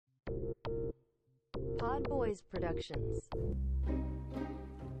Pod Boys Productions.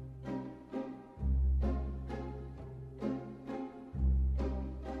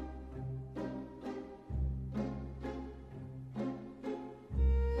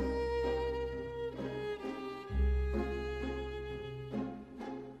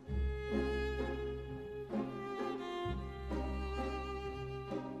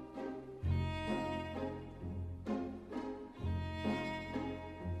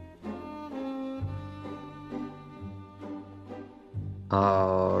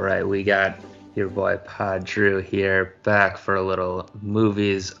 All right, we got your boy PodDrew here, back for a little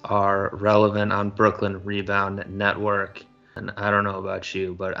Movies Are Relevant on Brooklyn Rebound Network. And I don't know about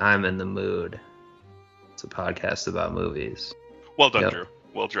you, but I'm in the mood. It's a podcast about movies. Well done, Drew.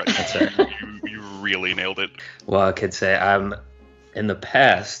 Well done. That's right. You really nailed it. Well, I could say I'm in my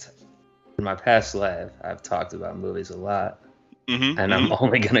past life, I've talked about movies a lot. And I'm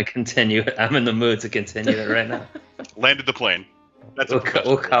only going to continue it. I'm in the mood to continue it right now. Landed the plane.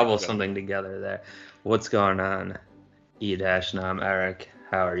 We'll cobble something together there. What's going on, E-Nam? Eric,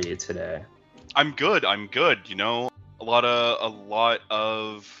 how are you today? I'm good. You know, a lot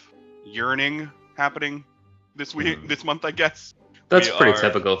of yearning happening this week, this month, I guess. That's pretty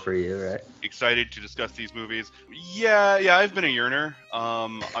typical for you, right? Excited to discuss these movies. Yeah, I've been a yearner.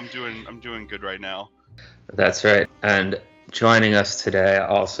 I'm doing good right now. That's right. And joining us today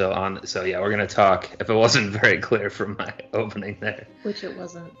also we're going to talk, if it wasn't very clear from my opening there. Which it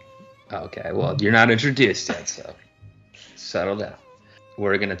wasn't. Okay, well, you're not introduced yet, so settle down.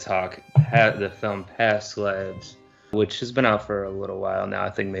 We're going to talk the film Past Lives, which has been out for a little while now. I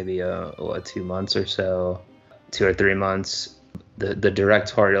think maybe 2 months or so, 2 or 3 months. The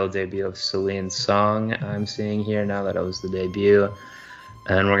directorial debut of Celine Song I'm seeing here now that it was the debut.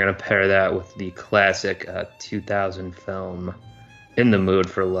 And we're going to pair that with the classic 2000 film In the Mood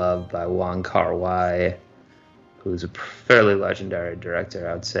for Love by Wong Kar-wai, who's a fairly legendary director,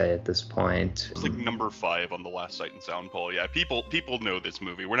 I would say, at this point. It's like number 5 on the Last Sight and Sound poll. Yeah, people know this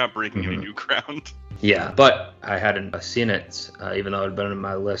movie. We're not breaking any new ground. Yeah, but I hadn't seen it, even though it had been on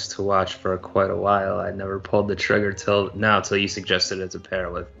my list to watch for quite a while. I never pulled the trigger till you suggested it's a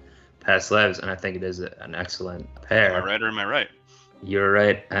pair with Past Lives, and I think it is an excellent pair. Am I right or am I right? You're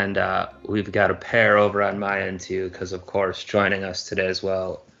right, and we've got a pair over on my end too, because of course joining us today as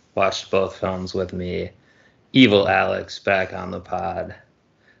well, watched both films with me, Evil Alex back on the pod,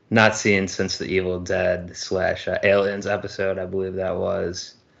 not seen since the Evil Dead / Aliens episode, I believe that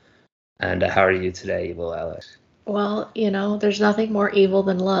was. And how are you today, Evil Alex? Well, you know, there's nothing more evil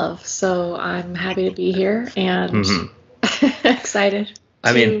than love, so I'm happy to be here and excited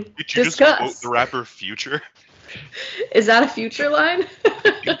did you discuss. Just quote the rapper Future? Is that a Future line?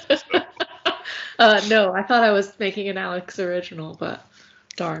 No, I thought I was making an Alex original, but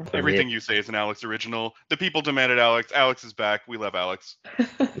darn. Everything you say is an Alex original. The people demanded Alex. Alex is back. We love Alex.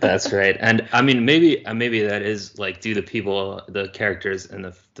 That's right. And I mean, maybe that is like, do the characters in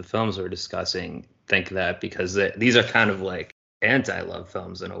the films we're discussing think that because these are kind of like anti-love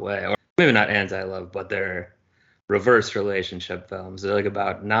films in a way, or maybe not anti-love, but they're reverse relationship films. They're like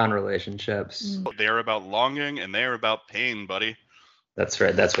about non-relationships. They're about longing and they're about pain, buddy. That's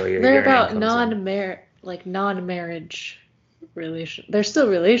right. That's where they're about non-marriage relation. They're still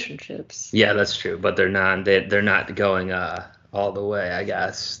relationships. Yeah, that's true, but they're not going all the way, I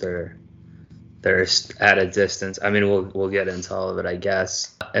guess. They're at a distance. I mean, we'll get into all of it, I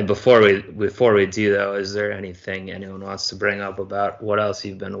guess. And before we do though, is there anything anyone wants to bring up about what else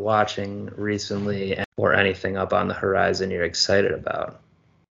you've been watching recently, or anything up on the horizon you're excited about?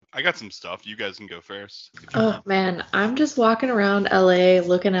 I got some stuff. You guys can go first. Oh man, I'm just walking around LA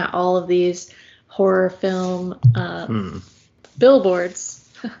looking at all of these horror film billboards.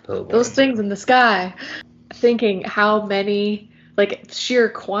 Those things in the sky, thinking how many, like, sheer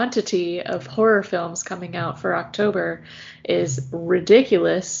quantity of horror films coming out for October is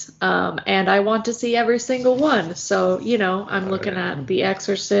ridiculous, and I want to see every single one. So, you know, I'm looking at The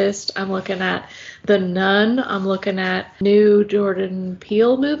Exorcist, I'm looking at The Nun, I'm looking at new Jordan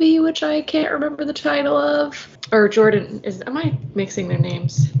Peele movie, which I can't remember the title of. Or am I mixing their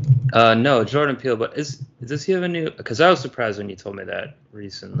names? No, Jordan Peele, but does he have a new? Because I was surprised when you told me that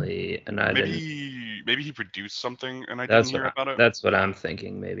recently, and maybe he produced something and I didn't hear about it. That's what I'm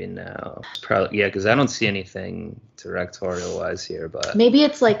thinking. Maybe now, probably because I don't see anything directorial wise here, but maybe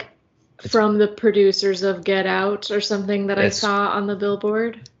it's like from the producers of Get Out or something that I saw on the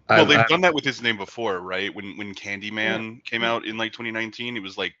billboard. Well, they've done that with his name before, right? When Candyman came out in like 2019, it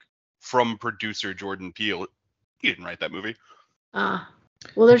was like from producer Jordan Peele. He didn't write that movie.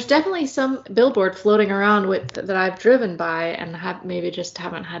 Well, there's definitely some billboard floating around that I've driven by and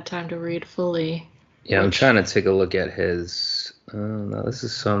haven't had time to read fully. Yeah, I'm trying to take a look at his. No, this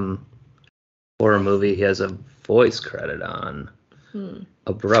is some horror movie he has a voice credit on.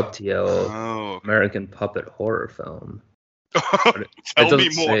 Abruptio, Oh, okay. American puppet horror film. But Tell me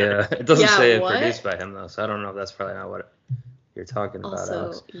more. It doesn't Yeah, say what? produced by him though, so I don't know if that's probably not what you're talking about, Alex.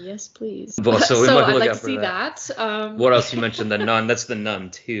 Also, yes, please. Well, so we So might I'd look like out to for see that. that. What else you mentioned? The Nun. That's the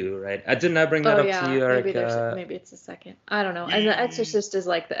Nun too, right? Didn't I bring that Oh up yeah, to you, maybe Eric? maybe it's a second. I don't know. And The Exorcist is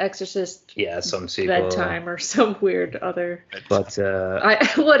like The Exorcist Yeah, some sequel. bedtime or some weird other. But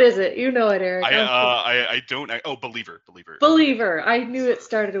What is it? You know it, Eric. I don't. Believer. Believer. I knew it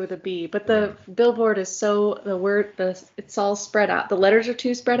started with a B, but the billboard is so it's all spread out. The letters are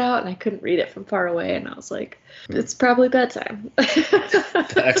too spread out, and I couldn't read it from far away. And I was like, it's probably bedtime.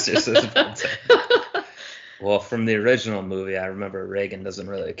 The Exorcist bedtime. Well, from the original movie, I remember Reagan doesn't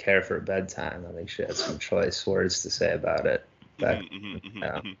really care for bedtime. I think she had some choice words to say about it.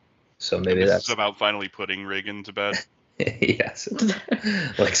 So maybe that's about finally putting Reagan to bed. Yes,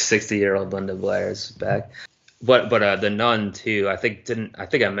 like 60-year-old Linda Blair's back. But the Nun too. I think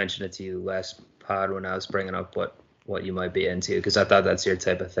I mentioned it to you last pod when I was bringing up what you might be into, because I thought that's your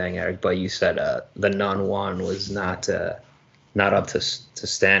type of thing, Eric. But you said the Nun 1 was not up to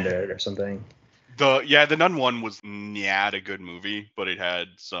standard or something. The Nun 1 was not a good movie, but it had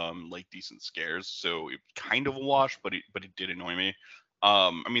some like decent scares, so it kind of a wash, but it did annoy me.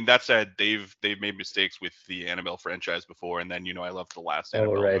 I mean, that said, they've made mistakes with the Annabelle franchise before, and then I loved the last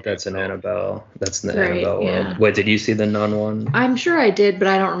Annabelle. Oh right, movie, that's an Annabelle. That's the Right, Annabelle yeah. world. Wait, did you see the Nun 1? I'm sure I did, but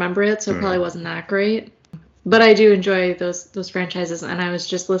I don't remember it, so it probably wasn't that great. But I do enjoy those franchises, and I was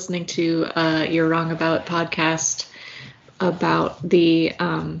just listening to You're Wrong About podcast about the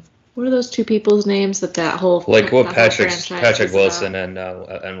what are those two people's names that whole Like what that whole Patrick franchise Wilson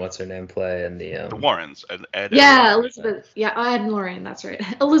about. and what's her name play in the the Warrens. Ed Yeah, Elizabeth. Yeah, Ed and Lauren. That's right.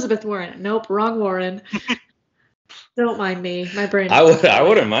 Elizabeth Warren. Nope, wrong Warren. Don't mind me. My brain. I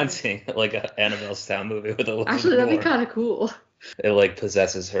wouldn't mind seeing like an Annabelle style movie with Elizabeth Actually, that'd be Warren. kind of cool. It like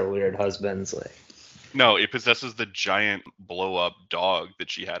possesses her weird husband's like. No, it possesses the giant blow up dog that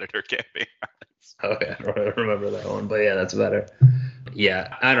she had at her camping. Oh yeah, I don't remember that one, but yeah, that's better.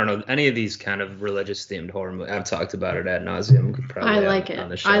 Yeah, I don't know any of these kind of religious themed horror movies. I've talked about it ad nauseum. I like it. On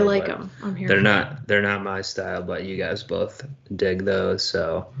the show, I like them. I'm here. They're not my style, but you guys both dig those.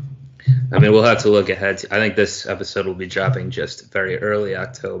 So, I mean, we'll have to look ahead. I think this episode will be dropping just very early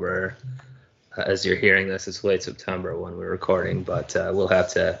October. As you're hearing this, it's late September when we're recording, but we'll have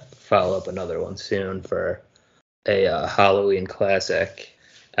to follow up another one soon for a Halloween classic.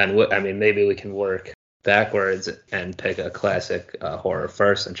 And maybe we can work backwards and pick a classic horror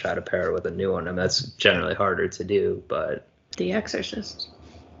first and try to pair it with a new one. I mean, that's generally harder to do, but The Exorcist.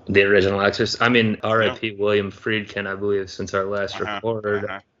 The original Exorcist. I mean, R.I.P. William Friedkin, I believe, since our last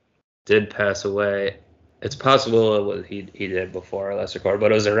record, did pass away. It's possible he did before our last record,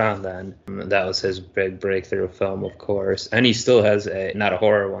 but it was around then. That was his big breakthrough film, of course. And he still has not a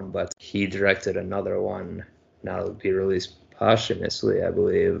horror one, but he directed another one. Now it'll be released posthumously, I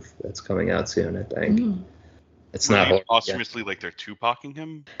believe. That's coming out soon, I think. It's not horror. Posthumously, like they're Tupac-ing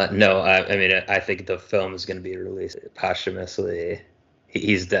him? No, I mean, I think the film is going to be released posthumously.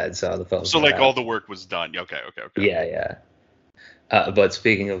 He's dead, so the film. So like all the work was done. Okay. Yeah. But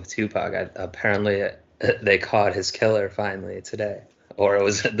speaking of Tupac, apparently they caught his killer finally today, or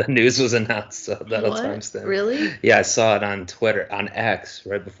the news was announced. So that'll timestamp. Really? Yeah, I saw it on Twitter, on X,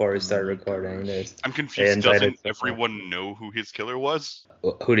 right before we started recording. I'm confused. Doesn't everyone know who his killer was?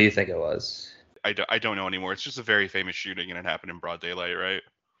 Who do you think it was? I don't know anymore. It's just a very famous shooting, and it happened in broad daylight, right?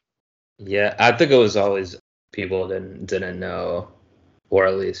 Yeah, I think it was always people didn't know, or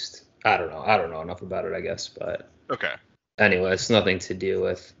at least I don't know enough about it, I guess. But okay. Anyway, it's nothing to do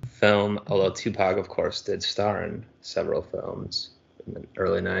with film, although Tupac, of course, did star in several films in the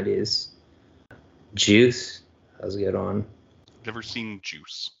early 90s. Juice, how's it on? Never seen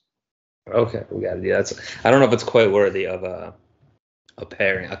Juice. Okay, we got to do that. I don't know if it's quite worthy of a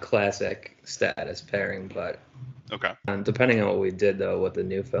pairing, a classic status pairing, but okay. Depending on what we did, though, what the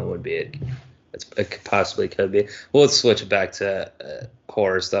new film would be, it possibly could be. Well, let's switch back to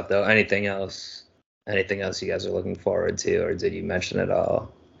horror stuff, though. Anything else you guys are looking forward to, or did you mention it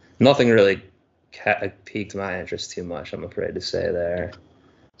all? Nothing really piqued my interest too much, I'm afraid to say there.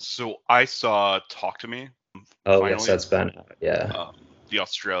 So I saw Talk to Me. Oh, finally. Yes, that's been out, yeah. The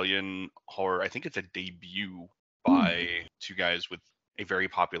Australian horror, I think it's a debut by two guys with a very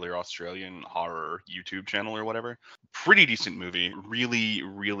popular Australian horror YouTube channel or whatever. Pretty decent movie. Really,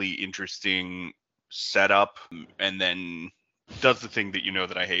 really interesting setup, and then does the thing that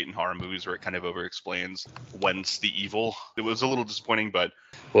that I hate in horror movies, where it kind of over-explains whence the evil. It was a little disappointing, but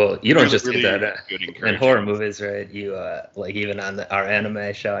Well, you don't really, just really do that good, in encouraging. horror movies, right? You like even on our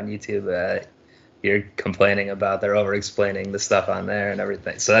anime show on YouTube, you're complaining about they're over-explaining the stuff on there and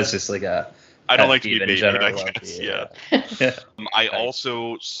everything. So that's just like a I don't like pet to be peeve in baited, I general of guess. you, Yeah. I Nice.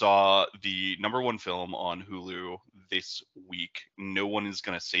 also saw the #1 film on Hulu this week, No One Is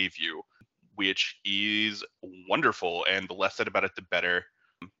Gonna Save You, which is wonderful, and the less said about it, the better,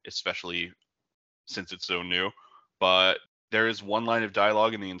 especially since it's so new. But there is one line of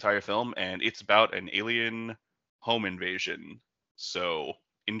dialogue in the entire film, and it's about an alien home invasion. So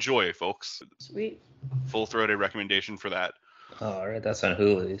enjoy, folks. Sweet. Full-throated recommendation for that. Oh, all right, that's on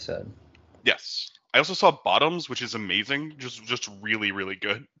Hulu, you said. Yes. I also saw Bottoms, which is amazing. Just really, really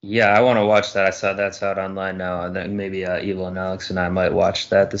good. Yeah, I want to watch that. I saw that's out online now. And then maybe Evil and Alex and I might watch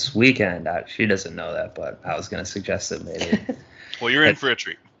that this weekend. She doesn't know that, but I was going to suggest it maybe. Well, you're in for a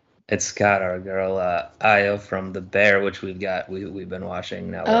treat. It's got our girl Io from The Bear, which we've been watching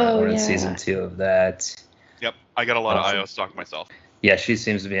now. We're in yeah. season 2 of that. Yep, I got a lot Awesome. of IO stock myself. Yeah, she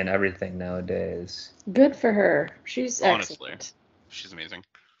seems to be in everything nowadays. Good for her. She's Honestly. excellent. She's amazing.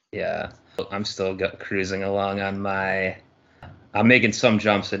 Yeah, I'm still cruising along on I'm making some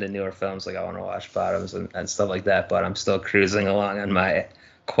jumps into newer films, like I want to watch Bottoms and stuff like that, but I'm still cruising along on my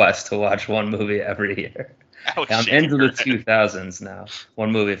quest to watch one movie every year. Ouch, I'm into the 2000s now.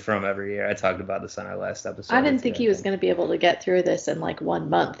 One movie from every year. I talked about this on our last episode. I didn't think he was going to be able to get through this in like 1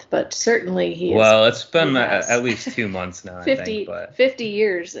 month, but certainly he is. Well, it's been has. at least 2 months now, 50, I think. But 50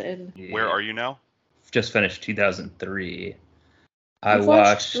 years in. Where are you now? Just finished 2003. We've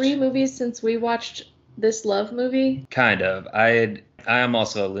watched 3 movies since we watched this Love movie. Kind of. I am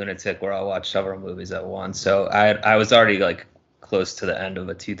also a lunatic where I'll watch several movies at once. So I was already like close to the end of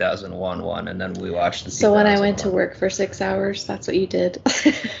a 2001 one, and then we watched the. So when I went to work for 6 hours, that's what you did.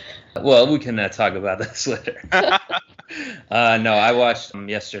 Well, we can talk about this later. No, I watched them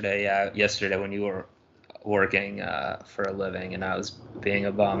yesterday. Yeah, yesterday when you were working for a living and I was being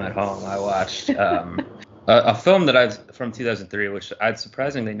a bum at home, I watched a film that from 2003, which I'd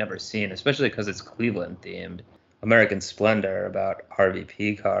surprisingly never seen, especially because it's Cleveland themed. American Splendor, about Harvey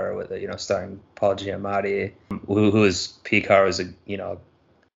Picar, with starring Paul Giamatti, who is Picar was a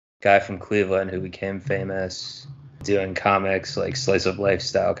guy from Cleveland who became famous doing comics, like slice of life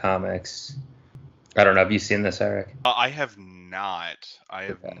style comics. I don't know. Have you seen this, Eric? I have not.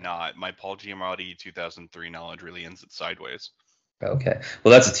 Not. My Paul Giamatti 2003 knowledge really ends at Sideways. Okay.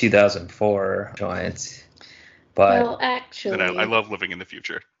 Well, that's a 2004 joint. But well, actually, I love living in the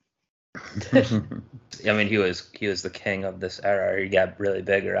future. I mean, he was the king of this era. He got really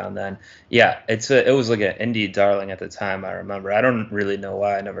big around then. Yeah, it was like an indie darling at the time. I remember. I don't really know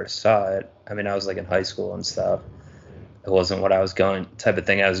why I never saw it. I mean, I was like in high school and stuff. It wasn't what I was type of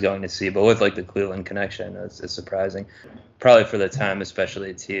thing I was going to see. But with like the Cleveland connection, it's surprising. Probably for the time,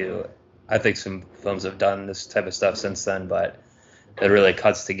 especially too. I think some films have done this type of stuff since then, but it really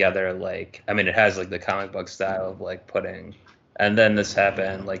cuts together. Like, I mean, it has like the comic book style of like putting. And then this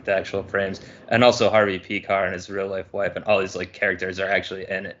happened, like the actual frames, and also Harvey Picar and his real life wife, and all these like characters are actually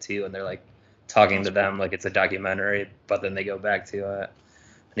in it too, and they're like talking to them like it's a documentary, but then they go back to it,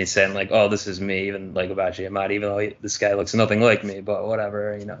 and he's saying like, "Oh, this is me," even like about Giamatti, even though this guy looks nothing like me, but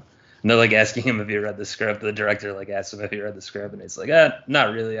whatever, And they're like asking him if he read the script. The director like asks him if he read the script, and he's like,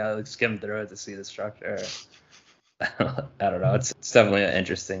 not really. I like skimmed through it to see the structure." I don't know. It's definitely an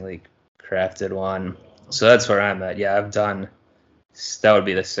interestingly crafted one. So that's where I'm at. Yeah, I've done. That would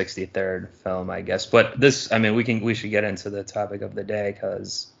be the 63rd film, I guess. But this, I mean, we should get into the topic of the day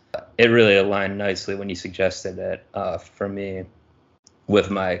because it really aligned nicely when you suggested it for me with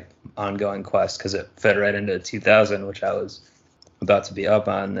my ongoing quest because it fit right into 2000, which I was about to be up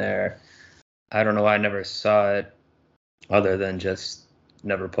on there. I don't know why I never saw it other than just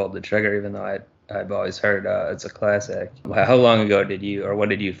never pulled the trigger, even though I've always heard it's a classic. How long ago when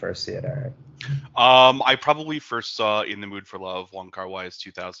did you first see it, Eric? I probably first saw In the Mood for Love, Wong Kar-wai's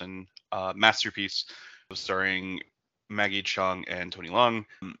 2000 masterpiece, starring Maggie Cheung and Tony Leung.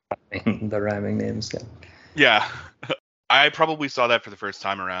 The rhyming names. Yeah. I probably saw that for the first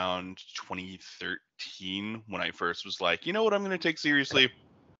time around 2013 when I first was like, you know what I'm going to take seriously?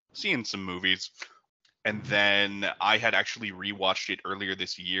 Seeing some movies. And then I had actually rewatched it earlier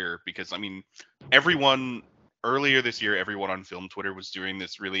this year because, I mean, earlier this year, everyone on film Twitter was doing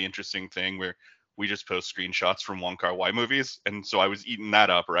this really interesting thing where we just post screenshots from Wong Kar-wai movies. And so I was eating that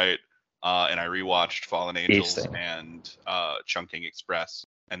up, right? And I rewatched Fallen Angels and Chungking Express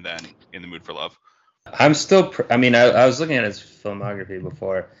and then In the Mood for Love. I'm still, I was looking at his filmography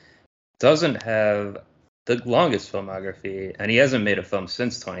before. Doesn't have the longest filmography, and he hasn't made a film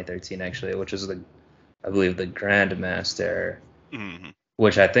since 2013 actually, which is I believe the Grandmaster,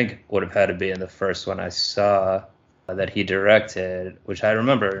 which I think would have had to be in the first one I saw that he directed, which I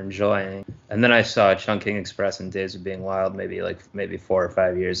remember enjoying. And then I saw Chungking Express and Days of Being Wild maybe 4 or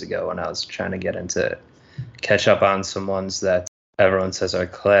 5 years ago when I was trying to catch up on some ones that everyone says are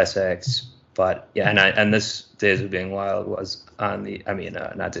classics. But yeah, and this Days of Being Wild was on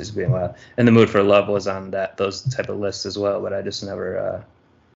not Days of Being Wild. In the Mood for Love was on those type of lists as well, but I just never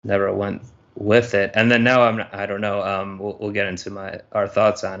went with it. And then now I don't know. We'll get into our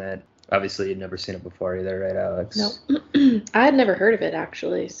thoughts on it. Obviously, you'd never seen it before either, right, Alex? No, I had never heard of it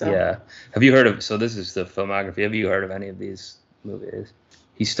actually. So yeah, have you heard of? So this is the filmography. Have you heard of any of these movies?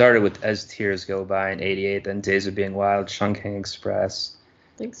 He started with As Tears Go By in '88, then Days of Being Wild, Chungking Express,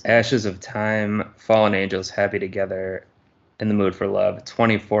 I think so. Ashes of Time, Fallen Angels, Happy Together, In the Mood for Love,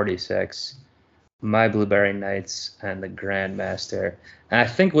 2046, My Blueberry Nights, and The Grandmaster. And I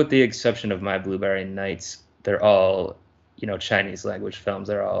think with the exception of My Blueberry Nights, they're all, Chinese language films.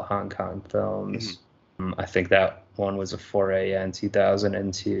 They're all Hong Kong films. I think that one was a foray in 2000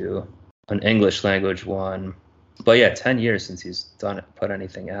 into an English language one. But yeah, 10 years since he's put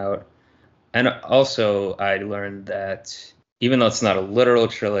anything out. And also I learned that even though it's not a literal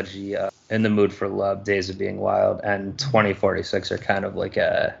trilogy, In the Mood for Love, Days of Being Wild, and 2046 are kind of like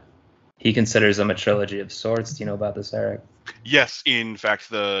he considers them a trilogy of sorts. Do you know about this, Eric? Yes, in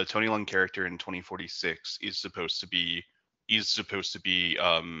fact, the Tony Leung character in 2046 is supposed to be is it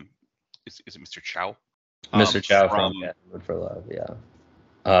Mr. Chow? Mr. Chow from Mood for Love,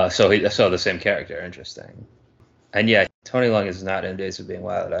 yeah. So the same character, interesting. And yeah, Tony Leung is not in Days of Being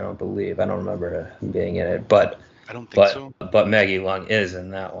Wild, I don't remember him being in it, but I don't think so. But Maggie Leung is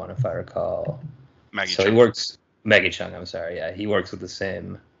in that one, if I recall. Maggie Chung, I'm sorry, yeah. He works with the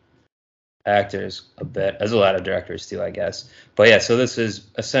same actors a bit, as a lot of directors do, I guess. But yeah, so this is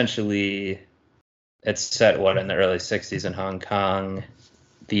essentially, it's set, in the early 60s in Hong Kong.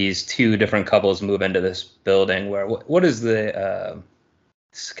 These two different couples move into this building where, what is the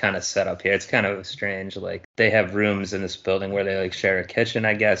kind of set up here? It's kind of strange. Like, they have rooms in this building where they share a kitchen,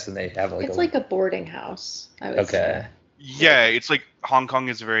 I guess, and they have it's like a boarding house, I would say. Yeah, it's like Hong Kong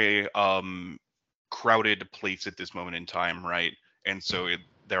is a very crowded place at this moment in time, right? And so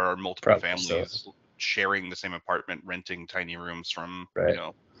there are multiple families sharing the same apartment, renting tiny rooms from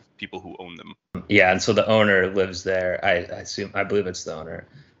people who own them. Yeah, and so the owner lives there. I believe it's the owner,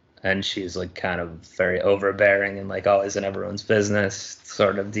 and she's kind of very overbearing and always in everyone's business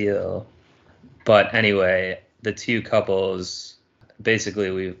sort of deal. But anyway, the two couples,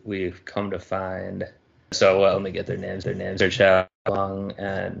 basically we've come to find. So let me get their names. Their names are Chow Long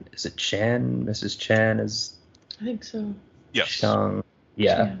and is it Chan? Mrs. Chan is. I think so. Yes. Chung.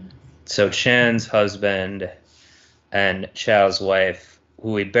 Yeah. Chan. So Chan's husband and Chow's wife,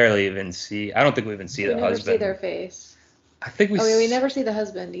 who we barely even see. I don't think we even see the husband. We never see their face. I think we never see the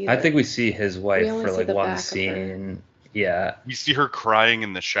husband either. I think we see his wife for one scene. Yeah. We see her crying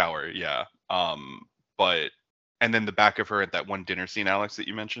in the shower, yeah. And then the back of her at that one dinner scene, Alex, that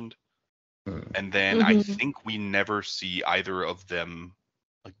you mentioned. And then I think we never see either of them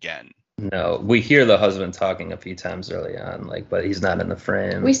again. No, we hear the husband talking a few times early on, but he's not in the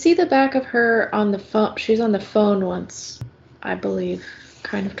frame. We see the back of her on the phone. She's on the phone once, I believe,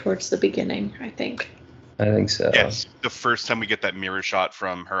 kind of towards the beginning, I think. I think so. Yes, the first time we get that mirror shot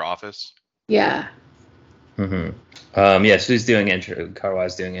from her office. Yeah. Yeah, so he's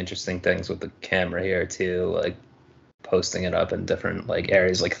Karwa's doing interesting things with the camera here too, posting it up in different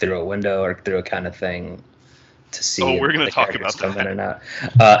areas, through a window or through a kind of thing to see. Oh, we're gonna talk about that. In and out.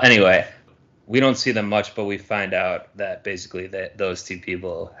 Anyway, we don't see them much, but we find out that basically those two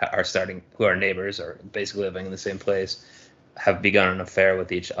people who are neighbors or basically living in the same place, have begun an affair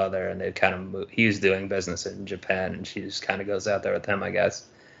with each other, and they kind of moved. He's doing business in Japan, and she just kind of goes out there with him, I guess,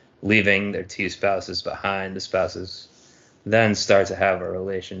 leaving their two spouses behind. The spouses then start to have a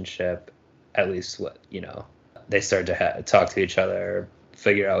relationship, at least they start to talk to each other,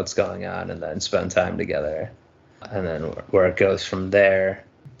 figure out what's going on, and then spend time together. And then where it goes from there.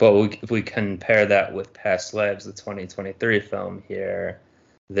 But if we compare that with Past Lives, the 2023 film here,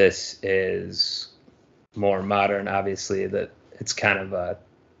 this is more modern, obviously, that it's kind of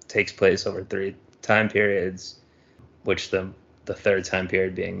takes place over 3 time periods, which the third time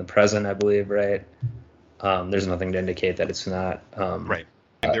period being the present, I believe, right? There's nothing to indicate that it's not. Right.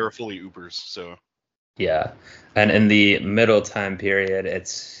 And they were fully Ubers, so. Yeah. And in the middle time period,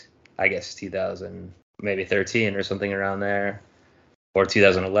 it's, I guess, 2000, maybe 13 or something around there. or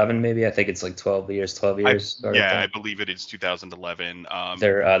 2011 maybe. I think it's like 12 years sort of Yeah, I thing. believe it is 2011.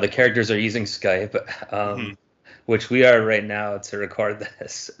 They're the characters are using Skype, Mhm. which we are right now to record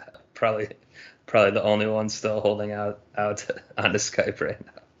this. Probably the only one still holding out onto Skype right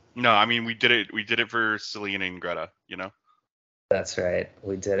now. No, I mean we did it for Selena and Greta, you know. That's right.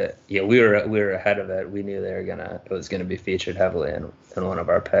 We did it. Yeah, we were ahead of it. We knew it was gonna be featured heavily in one of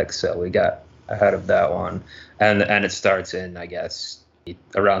our picks, so we got ahead of that one. And it starts in, I guess,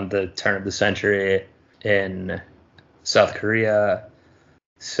 around the turn of the century in South Korea.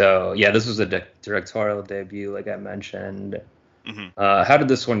 So yeah, this was a directorial debut, like I mentioned. hmm How did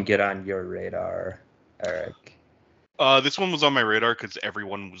this one get on your radar, Eric? This one was on my radar because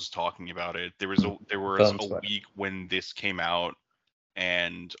everyone was talking about it. There was Film a spot. week when this came out,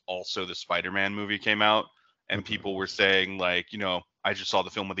 and also the Spider-Man movie came out, and people were saying like, I just saw the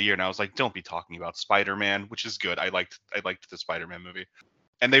film of the year, and I was like, don't be talking about Spider-Man, which is good. I liked the Spider-Man movie,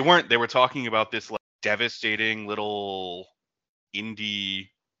 and they weren't. They were talking about this like devastating little indie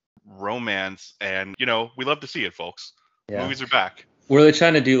romance, and we love to see it, folks. Yeah. Movies are back. Were they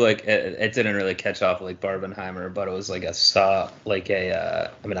trying to do like it didn't really catch off like Barbenheimer, but it was like a Saw, like I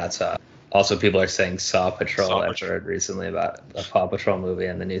mean not Saw. Also, people are saying Saw Patrol. Saw I've Patrol. heard recently about a Paw Patrol movie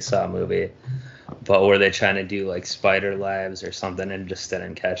and the new Saw movie. But were they trying to do like Spider Lives or something and just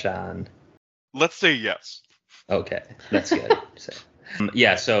didn't catch on? Let's say yes. Okay, that's good.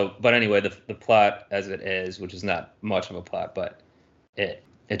 Yeah. So, but anyway, the plot as it is, which is not much of a plot, but it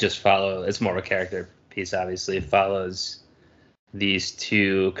just follows. It's more of a character piece, obviously. It follows these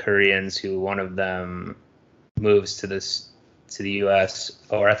two Koreans who one of them moves to the U.S.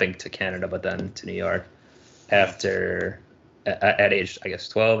 or I think to Canada, but then to New York after at age I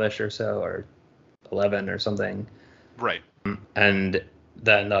guess 12ish or so or 11 or something. Right. And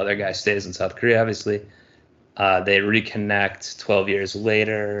then the other guy stays in South Korea, obviously. They reconnect 12 years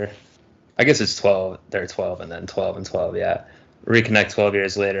later. I guess it's 12. They're 12 and then 12 and 12. Yeah, reconnect 12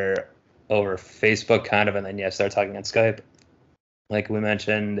 years later over Facebook, kind of, and then start talking on Skype, like we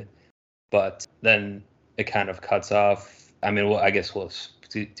mentioned. But then it kind of cuts off. I mean, well, I guess we'll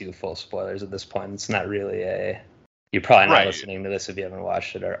do full spoilers at this point. It's not really you're probably not Right. listening to this if you haven't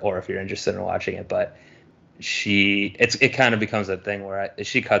watched it, or if you're interested in watching it. But it kind of becomes that thing where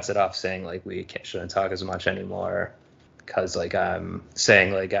she cuts it off, saying like we shouldn't talk as much anymore because like I'm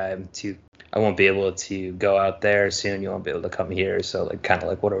saying like I won't be able to go out there soon. You won't be able to come here. So like kind of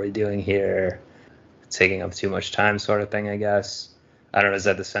like what are we doing here? Taking up too much time, sort of thing, I guess. I don't know. Is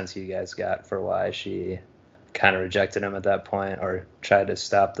that the sense you guys got for why she kind of rejected him at that point or tried to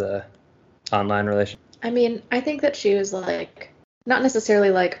stop the online relationship? I mean, I think that she was like, not necessarily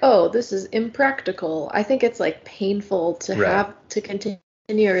like, oh, this is impractical. I think it's like painful to Right. have to continue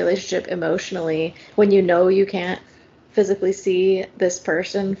a relationship emotionally when you know you can't physically see this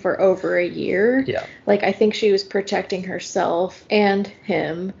person for over a year. Yeah. Like, I think she was protecting herself and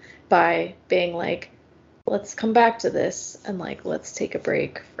him by being like, let's come back to this and like, let's take a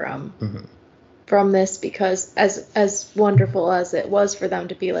break from this, because as wonderful as it was for them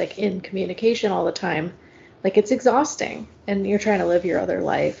to be like in communication all the time, like it's exhausting and you're trying to live your other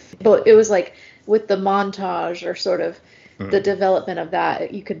life. But it was like with the montage or sort of the development of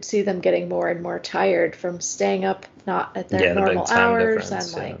that, you could see them getting more and more tired from staying up not at their the big normal time hours,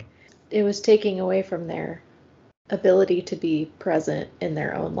 difference, and like it was taking away from their ability to be present in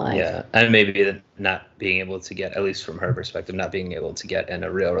their own life. Yeah, and maybe not being able to get, at least from her perspective, not being able to get in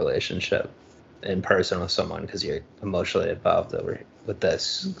a real relationship in person with someone because you're emotionally involved with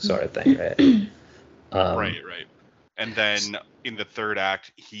this sort of thing, right? Right. And then in the third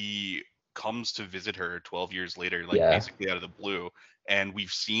act, he comes to visit her 12 years later, like basically out of the blue, and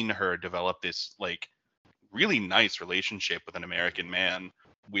we've seen her develop this like really nice relationship with an American man,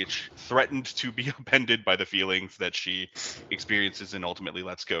 which threatened to be upended by the feelings that she experiences and ultimately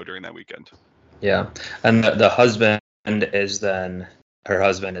lets go during that weekend. Yeah, and the husband is then, her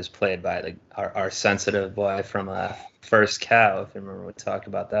husband is played by like our sensitive boy from First Cow, if you remember we talked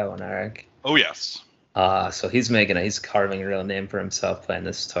about that one, Eric. Oh yes. So he's carving a real name for himself playing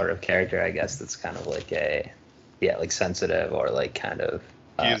this sort of character, I guess, that's kind of like like sensitive or like kind of.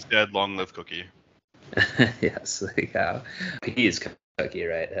 He is dead, long live Cookie. Yes, like how he is Cookie,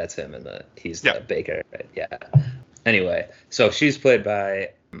 right? That's him, and he's the baker, right? Yeah. Anyway, so she's played by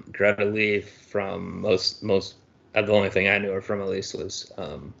Greta Lee from most. The only thing I knew her from at least was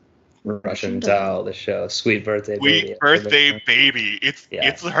Russian Doll, the show, Sweet Birthday Baby. Sweet Birthday Baby. It's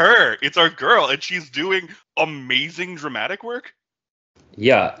her. It's our girl, and she's doing amazing dramatic work.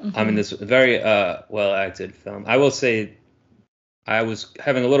 Yeah, I mean, this very well acted film. I will say, I was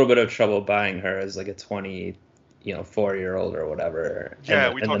having a little bit of trouble buying her as like a 20 4-year-old or whatever. Yeah,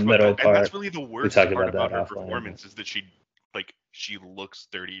 in we the talked about middle that, and that's part. really the We worst talked part about about that her offline. performance is that she looks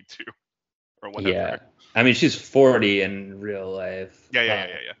 32 or whatever. Yeah, I mean she's 40 in real life. Yeah.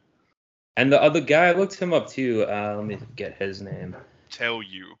 And the other guy, I looked him up too. Let me get his name. Tell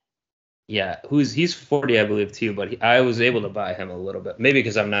you. Yeah, he's 40, I believe too. But I was able to buy him a little bit, maybe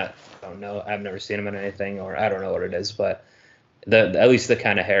because I don't know, I've never seen him in anything, or I don't know what it is. But at least the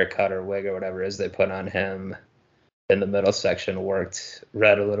kind of haircut or wig or whatever it is they put on him in the middle section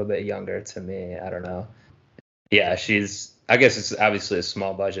read a little bit younger to me. I don't know. Yeah, I guess it's obviously a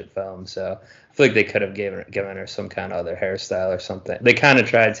small budget film, so I feel like they could have given her some kind of other hairstyle or something. They kind of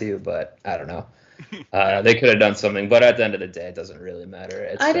tried to, but I don't know. They could have done something, but at the end of the day, it doesn't really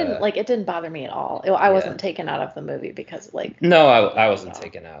matter. I didn't it didn't bother me at all. I wasn't taken out of the movie because No, I wasn't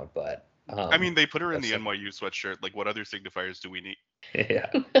taken out, but I mean, they put her in the NYU sweatshirt. Like, what other signifiers do we need? Yeah.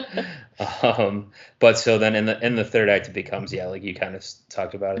 But so then in the third act, it becomes, like you kind of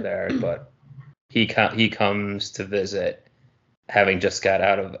talked about it there, but he comes to visit, having just got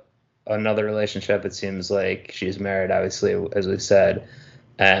out of another relationship. It seems like she's married, obviously, as we said,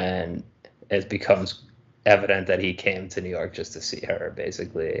 and it becomes evident that he came to New York just to see her,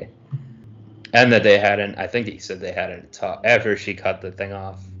 basically, and that I think he said they hadn't talked after she cut the thing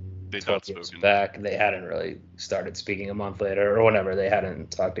off. They'd not spoken back. They hadn't really started speaking a month later or whatever. They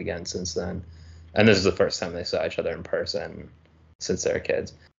hadn't talked again since then, and this is the first time they saw each other in person since they were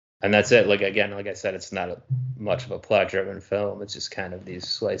kids. And that's it. Like I said, it's not much of a plot-driven film. It's just kind of these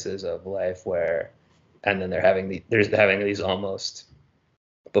slices of life and then they're having these almost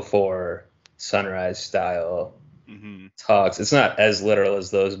before sunrise style talks. It's not as literal as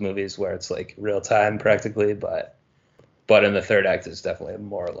those movies where it's like real time practically, but in the third act, it's definitely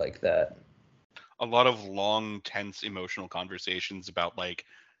more like that. A lot of long, tense, emotional conversations about like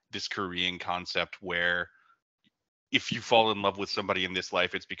this Korean concept where if you fall in love with somebody in this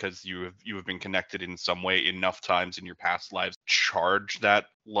life, it's because you have been connected in some way enough times in your past lives. Charge that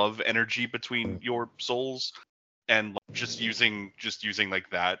love energy between your souls, and just using like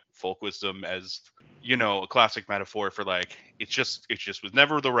that folk wisdom as a classic metaphor for like it just was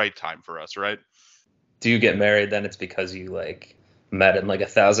never the right time for us, right? Do you get married then? It's because you like met in like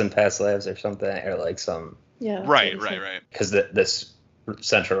 1,000 past lives or something, or like some right. Because this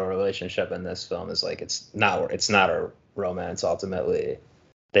central relationship in this film is like it's not a romance. Ultimately,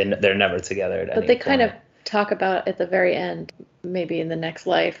 they're never together at any they point. kind of talk about at the very end, maybe in the next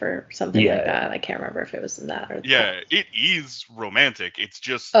life or something like that. I can't remember if it was in that or it is romantic. It's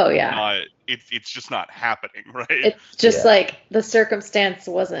just it's just not happening, right? It's just like the circumstance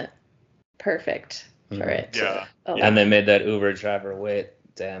wasn't perfect for it. And they made that Uber driver wait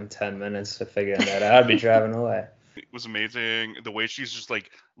 10 minutes to figuring that out. I'd be driving away. It was amazing. The way she's just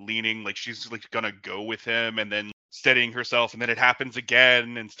like leaning, like she's like gonna go with him and then steadying herself, and then it happens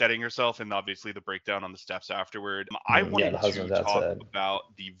again and steadying herself, and obviously the breakdown on the steps afterward. I wanted to talk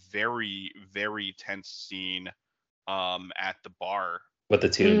about the very, very tense scene at the bar with the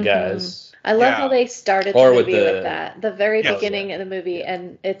two guys. I love how they started the movie with that. The very beginning of the movie,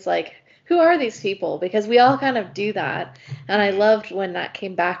 and it's like, who are these people? Because we all kind of do that. And I loved when that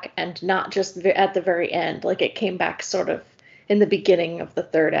came back, and not just at the very end. Like it came back sort of in the beginning of the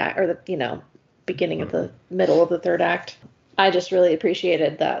third act, or the beginning of the middle of the third act. I just really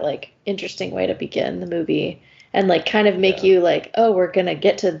appreciated that like interesting way to begin the movie, and like kind of make you like, oh, we're gonna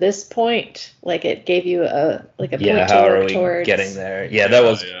get to this point. Like it gave you a point to work towards. Getting there? Yeah, that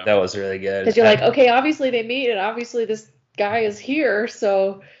was really good. Because you're like, okay, obviously they meet, and obviously this guy is here,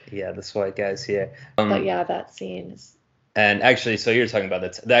 so this white guy's here. But that scene is. And actually, so you're talking about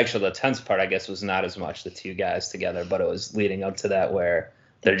the tense part, I guess, was not as much the two guys together, but it was leading up to that where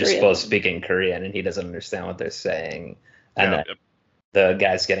they're just both speaking Korean and he doesn't understand what they're saying, and then the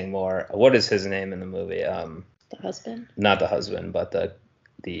guy's getting more. What is his name in the movie? The husband. Not the husband, but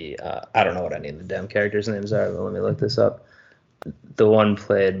the I don't know what any of the damn characters' names are. But let me look this up. The one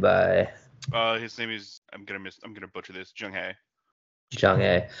played by. His name is I'm gonna butcher this. Jung-hae.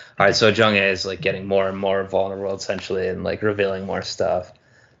 All right, so Jung-hae is like getting more and more vulnerable essentially, and like revealing more stuff.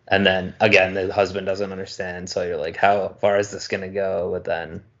 And then again, the husband doesn't understand, so you're like, how far is this gonna go? But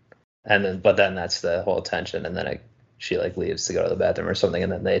then that's the whole tension, and then she like leaves to go to the bathroom or something,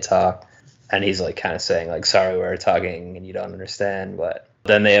 and then they talk, and he's like kind of saying like, sorry, we were talking and you don't understand, but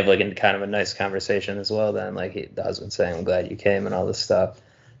then they have like kind of a nice conversation as well. Then like the husband saying, I'm glad you came and all this stuff.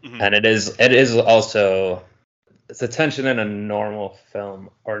 And it is also, it's a tension in a normal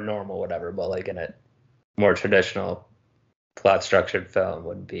film or normal whatever, but like in a more traditional plot structured film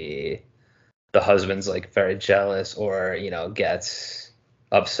would be the husband's like very jealous or gets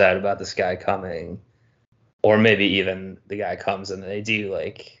upset about this guy coming, or maybe even the guy comes and they do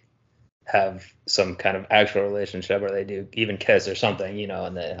like have some kind of actual relationship, or they do even kiss or something,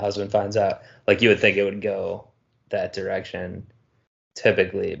 and the husband finds out. Like, you would think it would go that direction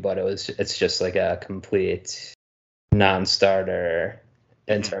typically, but it's just like a complete non-starter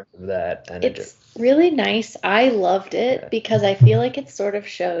in terms of that. And it's really nice. I loved it because I feel like it's sort of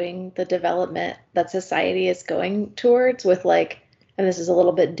showing the development that society is going towards with like, and this is a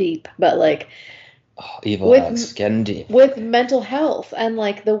little bit deep, but like evil Alex, getting deep. With mental health and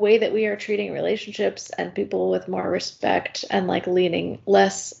like the way that we are treating relationships and people with more respect and like leaning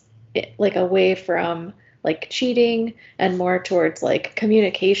less like away from like cheating and more towards like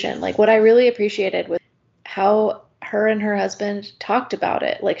communication. Like what I really appreciated was how her and her husband talked about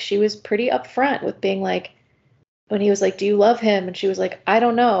it. Like she was pretty upfront with being like, when he was like, do you love him? And she was like, I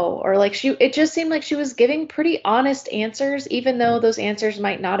don't know. Or like it just seemed like she was giving pretty honest answers, even though those answers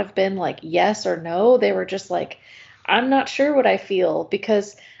might not have been like yes or no. They were just like, I'm not sure what I feel,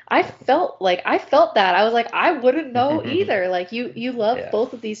 because I felt that. I was like, I wouldn't know either. Like you love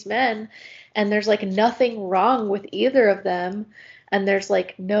both of these men and there's like nothing wrong with either of them. And there's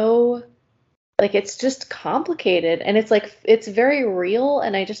like no, like it's just complicated and it's like it's very real,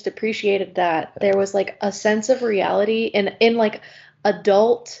 and I just appreciated that there was like a sense of reality in like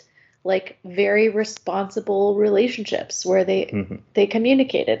adult, like very responsible relationships where they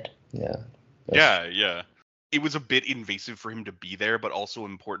communicated. Yeah. It was a bit invasive for him to be there, but also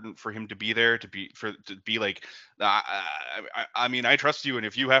important for him to be there to be like, I mean, I trust you, and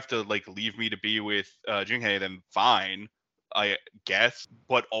if you have to like leave me to be with Jinghae, then fine, I guess.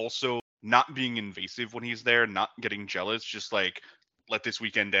 But also not being invasive when he's there, not getting jealous, just like let this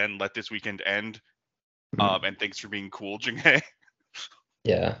weekend end, and thanks for being cool, Jinghae.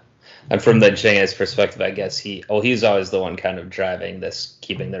 Yeah. And from the Jinghae's perspective, I guess he's always the one kind of driving this,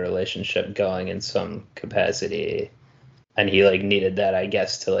 keeping the relationship going in some capacity. And he like needed that, I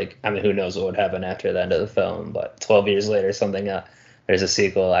guess, to like, I mean, who knows what would happen after the end of the film, but 12 years later, there's a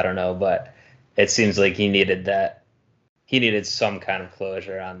sequel, I don't know, but it seems like he needed that. He needed some kind of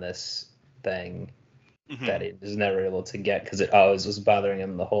closure on this thing that he was never able to get, because it always was bothering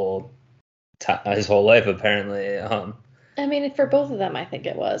him his whole life, apparently. I mean, for both of them, I think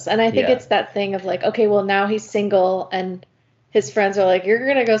it was. And I think it's that thing of like, okay, well, now he's single and his friends are like, you're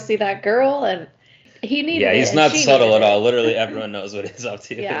going to go see that girl? And he needed it. Yeah, he's not subtle at all. Literally, everyone knows what he's up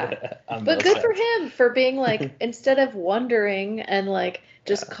to. Yeah. But good for him for being like, instead of wondering and like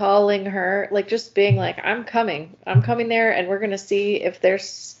just calling her, like just being like, I'm coming there and we're going to see if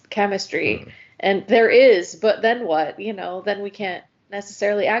there's chemistry. And there is, but then what? Then we can't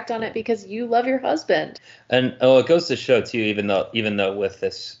necessarily act on it because you love your husband. And it goes to show too, even though with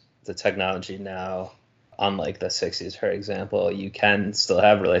the technology now, unlike the 60s, for example, you can still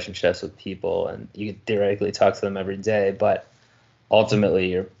have relationships with people and you can theoretically talk to them every day, but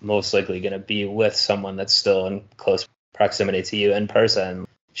ultimately you're most likely going to be with someone that's still in close proximity to you in person.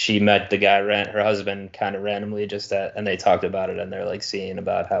 She met the guy, her husband, kind of randomly and they talked about it, and they're like seeing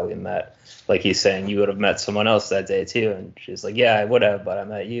about how we met. Like he's saying, you would have met someone else that day too, and she's like, yeah, I would have, but I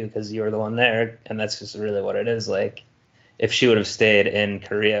met you because you were the one there, and that's just really what it is. Like, if she would have stayed in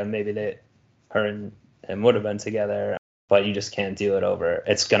Korea, maybe her and him would have been together, but you just can't do it over.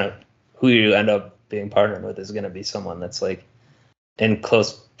 Who you end up being partnered with is gonna be someone that's like in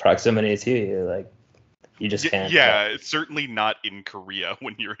close proximity to you, like. You just can't. Yeah, it's certainly not in Korea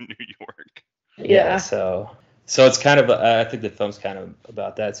when you're in New York. Yeah. So it's kind of, I think the film's kind of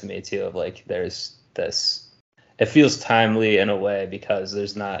about that to me too, of like, there's this, it feels timely in a way because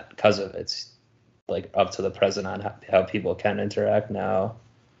it's like up to the present on how people can interact now,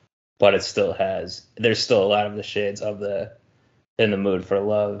 but there's still a lot of the shades of in the mood for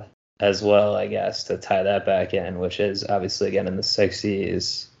love as well, I guess, to tie that back in, which is obviously again in the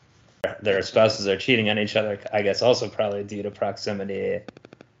 60s. Their spouses are cheating on each other, I guess also probably due to proximity,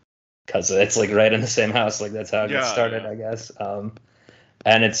 because it's like right in the same house, like that's how it gets started, I guess.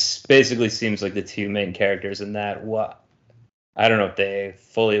 And it's basically seems like the two main characters in that, I don't know if they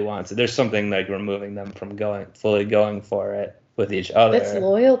fully want to. There's something like removing them from fully going for it with each other. It's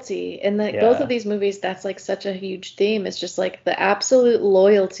loyalty. In both of these movies, that's like such a huge theme. It's just like the absolute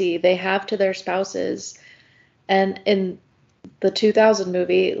loyalty they have to their spouses. And in the 2000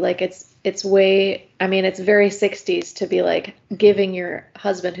 movie, like it's way, I mean, it's very 60s to be like giving your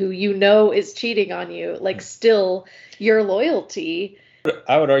husband who is cheating on you, like still your loyalty.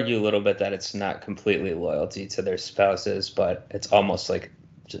 I would argue a little bit that it's not completely loyalty to their spouses, but it's almost like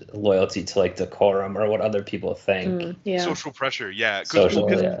loyalty to like decorum or what other people think. Social pressure, yeah.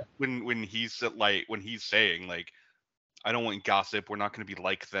 When he's saying like, I don't want gossip, we're not going to be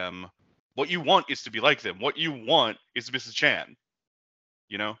like them. What you want is to be like them. What you want is Mrs. Chan.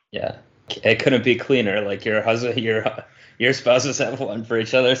 You know? Yeah. It couldn't be cleaner. Like your husband, your spouses have one for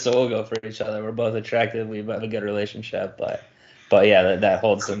each other, so we'll go for each other. We're both attractive. We have a good relationship, but yeah, that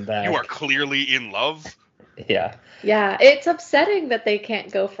holds them back. You are clearly in love. Yeah. Yeah, it's upsetting that they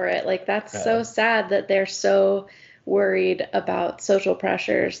can't go for it. Like, that's so sad that they're so worried about social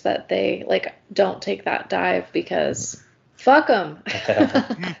pressures that they, like, don't take that dive because fuck them.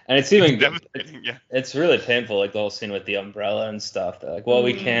 And it's even devastating. Yeah. It's really painful, like the whole scene with the umbrella and stuff. They're like, well,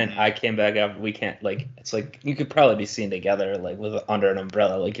 we can't. I came back after. We can't. Like, it's like you could probably be seen together, like with under an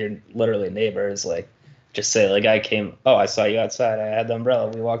umbrella, like you're literally neighbors. Like, just say like I came. Oh, I saw you outside. I had the umbrella.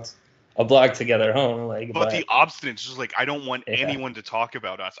 We walked a block together home. Like, but the obstinance is just like, I don't want anyone to talk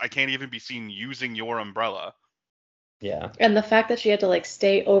about us. I can't even be seen using your umbrella. Yeah. And the fact that she had to like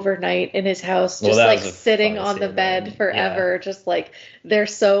stay overnight in his house, just like sitting on the bed forever, just like they're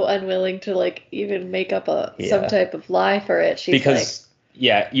so unwilling to like even make up some type of lie for it. She's because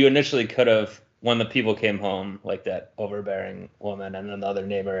you initially could have, when the people came home, like that overbearing woman and then the other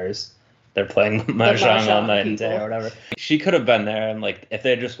neighbors, they're playing mahjong all night and day or whatever. She could have been there, and like if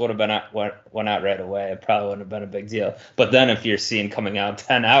they just would have went out right away, it probably wouldn't have been a big deal. But then if you're seen coming out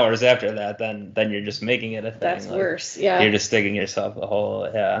 10 hours after that, then you're just making it a thing. That's like, worse. Yeah. You're just digging yourself a hole.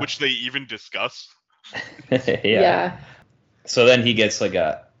 Yeah. Which they even discuss. Yeah. So then he gets like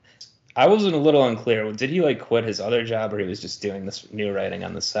I wasn't a little unclear. Did he like quit his other job, or he was just doing this new writing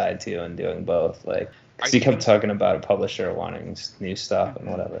on the side too and doing both? Like, because he kept talking about a publisher wanting new stuff and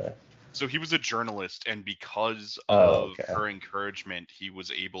whatever. So he was a journalist, and because of her encouragement, he was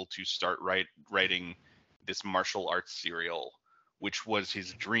able to start writing this martial arts serial, which was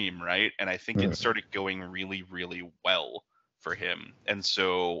his dream, right? And I think it started going really, really well for him. And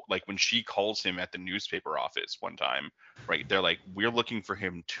so, like, when she calls him at the newspaper office one time, right, they're like, we're looking for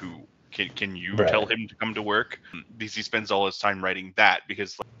him too. Can you tell him to come to work? Because he spends all his time writing that,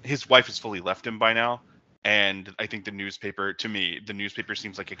 because like, his wife has fully left him by now. And I think the newspaper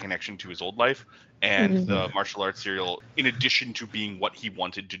seems like a connection to his old life. And the martial arts serial, in addition to being what he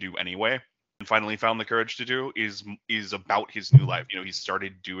wanted to do anyway, and finally found the courage to do, is about his new life. You know, he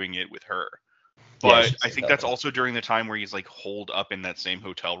started doing it with her. But I think that's also during the time where he's like holed up in that same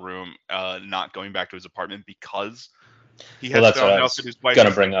hotel room, not going back to his apartment because he has found out that his wife.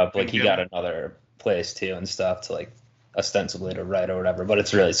 Gonna bring up, like, he got another place too and stuff to like ostensibly to write or whatever, but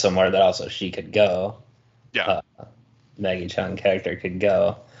it's really somewhere that also she could go. Yeah. Maggie Chung character could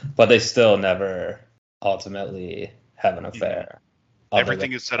go, but they still never ultimately have an affair.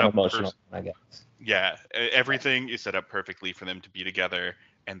 Everything is set up emotional, I guess. Yeah, everything is set up perfectly for them to be together,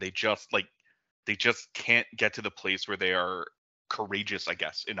 and they just can't get to the place where they are courageous, I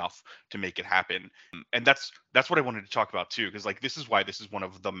guess, enough to make it happen. And that's what I wanted to talk about too, because like this is why this is one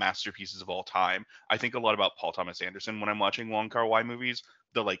of the masterpieces of all time. I think a lot about Paul Thomas Anderson when I'm watching Wong Kar-wai movies.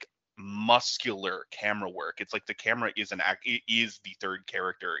 The like muscular camera work. It's like the camera is the third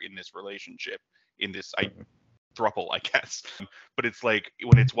character in this relationship, in this throuple, I guess. But it's like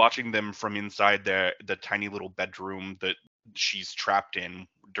when it's watching them from inside the tiny little bedroom that she's trapped in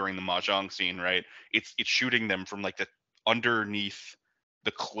during the mahjong scene, right? It's shooting them from like the underneath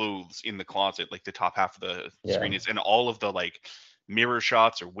the clothes in the closet, like the top half of the screen is, and all of the like mirror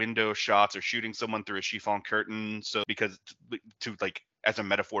shots or window shots or shooting someone through a chiffon curtain. So because to like as a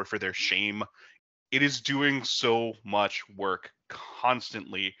metaphor for their shame, it is doing so much work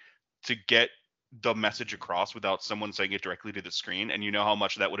constantly to get the message across without someone saying it directly to the screen. And you know how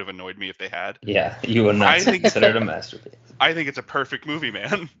much that would have annoyed me if they had. Yeah, you would not consider it a masterpiece. I think it's a perfect movie,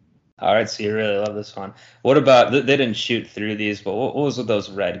 man. All right, so you really love this one. What about, they didn't shoot through these, but what was with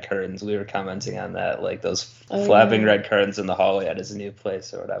those red curtains? We were commenting on that, like those flapping red curtains in the hallway at his new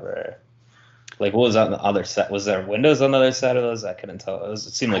place or whatever. Like, what was on the other side? Was there windows on the other side of those? I couldn't tell. It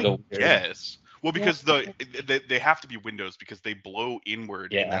seemed like a weird... Yes. Well, because they have to be windows because they blow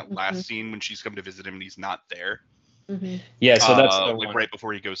inward in that last scene when she's come to visit him and he's not there. Yeah, so that's the like right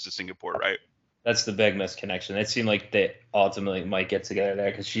before he goes to Singapore, right? That's the big misconnection. It seemed like they ultimately might get together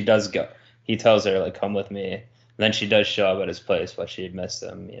there because she does go. He tells her, like, come with me. And then she does show up at his place, but she had missed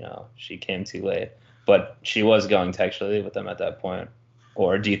him. You know, she came too late. But she was going to actually leave with him at that point.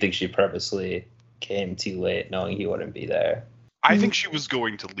 Or do you think she purposely came too late knowing he wouldn't be there? I think she was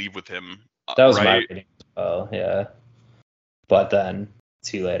going to leave with him. That was my reading as well, yeah. But then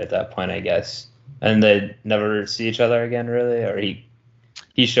too late at that point, I guess. And they never see each other again, really? Or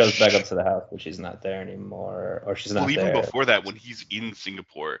he shows back up to the house, but she's not there anymore, or she's not there. Even before that, when he's in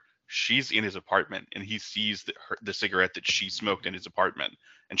Singapore, she's in his apartment, and he sees the cigarette that she smoked in his apartment,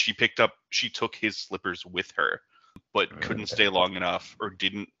 and she took his slippers with her. but couldn't stay long enough, or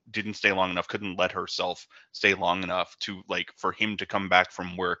didn't stay long enough, couldn't let herself stay long enough to, like, for him to come back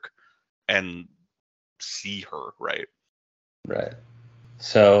from work and see her, right? Right.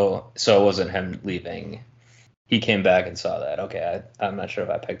 So it wasn't him leaving. He came back and saw that. Okay, I'm not sure if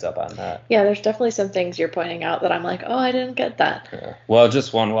I picked up on that. Yeah, there's definitely some things you're pointing out that I'm like, oh, I didn't get that. Yeah. Well,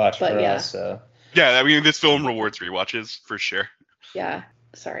 just one watch But for yeah. us. So. Yeah, I mean, this film rewards rewatches for sure. Yeah,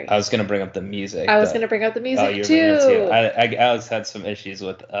 sorry. I was gonna bring up the music. I was gonna bring up the music you're too. bringing it too. Alex had some issues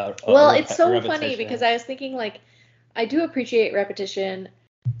with. Well, it's so repetition. funny because I was thinking, like, I do appreciate repetition,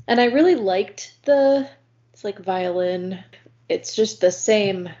 and I really liked it's like violin. It's just the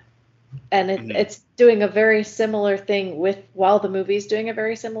same, and it's doing a very similar thing while the movie's doing a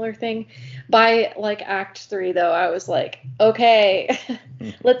very similar thing. By like Act 3, though, I was like, okay,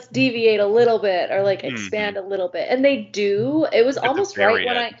 let's deviate a little bit or like expand a little bit, and they do. It was almost right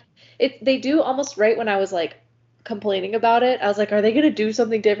when they do almost right when I was like complaining about it. I was like, are they gonna do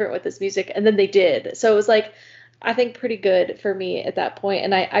something different with this music? And then they did. So it was like, I think pretty good for me at that point,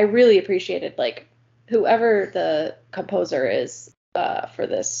 and I really appreciated, like, whoever the composer is for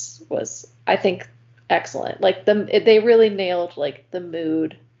this was, I think, excellent. Like they really nailed like the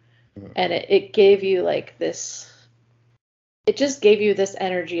mood, and it gave you like this. It just gave you this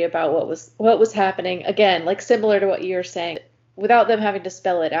energy about what was happening. Again, like similar to what you're saying, without them having to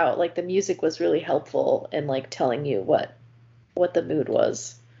spell it out. Like the music was really helpful in like telling you what the mood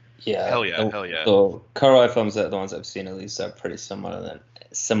was. Yeah. Hell yeah. So Carl films, the ones I've seen at least, are pretty similar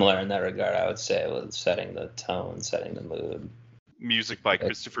in that regard. I would say, with setting the tone, setting the mood. Music by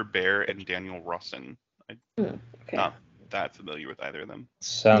Christopher Bear and Daniel Rawson. I'm not that familiar with either of them.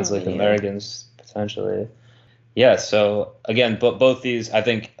 Sounds like Americans, potentially. Yeah, so again, both these, I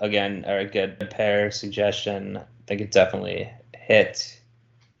think, again, are a good pair suggestion. I think it definitely hit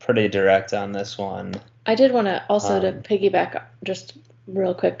pretty direct on this one. I did want to also to piggyback just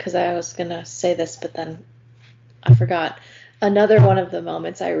real quick, because I was going to say this, but then I forgot. Another one of the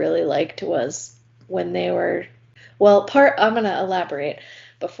moments I really liked was when they were... Well, I'm going to elaborate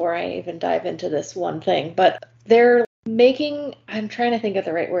before I even dive into this one thing, but they're making... I'm trying to think of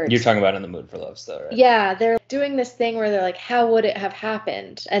the right words. You're talking about In the Mood for Love still, right? Yeah, they're doing this thing where they're like, how would it have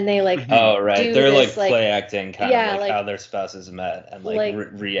happened? And they like... Oh, right. They're this, like play acting, kind of like how their spouses met and like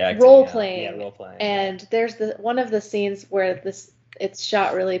reacting. Role-playing. Yeah, role-playing. And there's one of the scenes where it's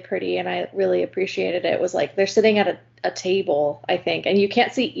shot really pretty, and I really appreciated it. It was like they're sitting at a table, I think, and you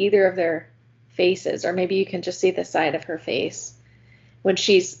can't see either of their faces, or maybe you can just see the side of her face when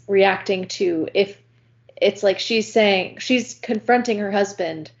she's reacting to, if it's like she's confronting her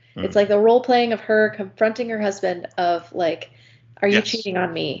husband. It's like the role playing of her confronting her husband of like, are you cheating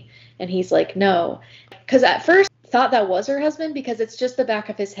on me? And he's like, no. Because at first I thought that was her husband, because it's just the back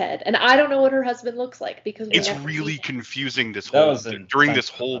of his head, and I don't know what her husband looks like, because it's really confusing during this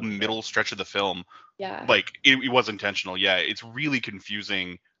whole middle stretch of the film. Yeah, like it was intentional. Yeah, it's really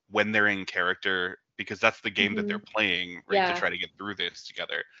confusing when they're in character, because that's the game that they're playing, right? To try to get through this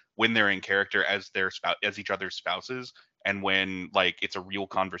together. When they're in character as each other's spouses, and when like it's a real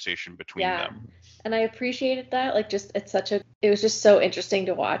conversation between them. And I appreciated that. Like, just it was just so interesting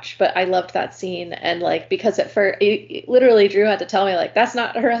to watch. But I loved that scene, and like, because literally Drew had to tell me, like, that's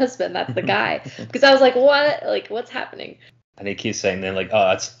not her husband, that's the guy, because I was like, what? Like, what's happening? And he keeps saying then, like,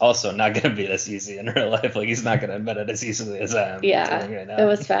 oh, it's also not going to be this easy in real life. Like, he's not going to admit it as easily as I am. Yeah, right now. It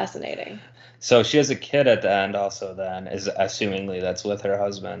was fascinating. So she has a kid at the end also then, is assumingly that's with her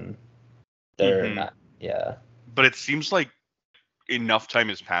husband. They're not, But it seems like enough time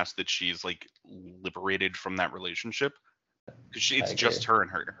has passed that she's, like, liberated from that relationship. Because it's just her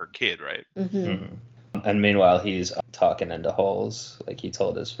and her kid, right? And meanwhile, he's talking into holes. Like, he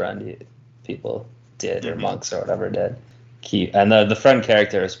told his friend people did, or monks or whatever did. And the friend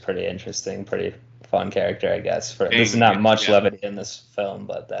character is pretty interesting, pretty fun character, I guess. There's not much levity in this film,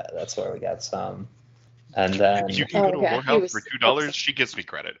 but that's where we got some. And then you can go to a whorehouse for $2. She gives me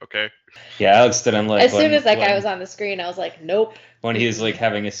credit, okay? Yeah, Alex didn't like. As soon as that guy was on the screen, I was like, nope. When he was like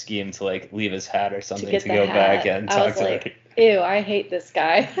having a scheme to like leave his hat or something to go back and talk to her. Ew, I hate this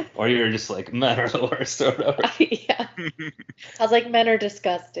guy. Or you were just like, men are the worst or whatever. Yeah. I was like, men are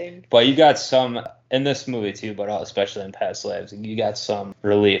disgusting. But you got some in this movie too, but especially in Past Lives, you got some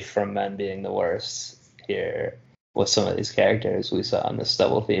relief from men being the worst here with some of these characters we saw in this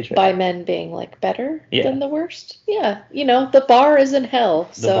double feature. By men being like better than the worst? Yeah. You know, the bar is in hell.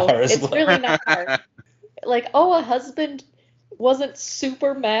 So it's really not hard. Like, oh, a husband wasn't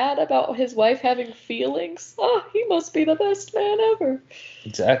super mad about his wife having feelings. Oh, he must be the best man ever.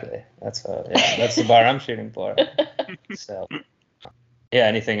 Exactly. That's the bar I'm shooting for. So Yeah,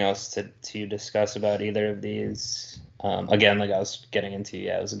 anything else to discuss about either of these? Again, like I was getting into,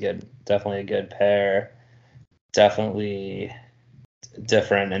 it was definitely a good pair. Definitely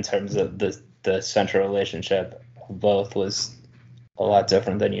different in terms of the central relationship of both was a lot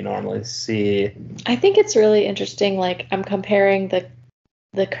different than you normally see. I think it's really interesting. Like, I'm comparing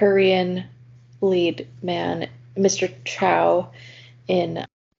the Korean lead man, Mr. Chow, in,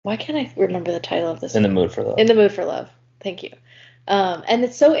 why can't I remember the title of this? In the Mood for Love. In the Mood for Love. Thank you. And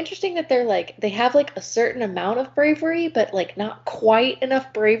it's so interesting that they have like a certain amount of bravery, but like not quite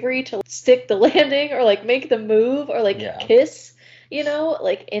enough bravery to stick the landing or like make the move or like kiss,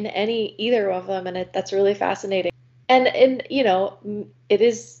 like in either of them. And that's really fascinating. And it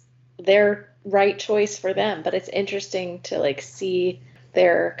is their right choice for them, but it's interesting to like see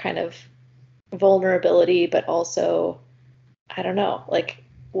their kind of vulnerability, but also, I don't know, like,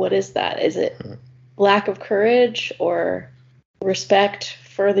 what is that? Is it lack of courage or respect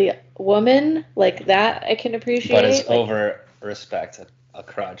for the woman? Like, that I can appreciate. But is over respect a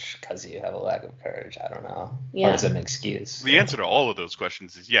crutch because you have a lack of courage? I don't know. Yeah. Or is it an excuse? The answer to all of those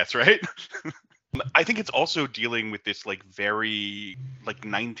questions is yes, right? I think it's also dealing with this like very like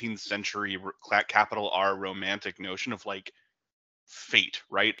 19th century capital R romantic notion of like fate,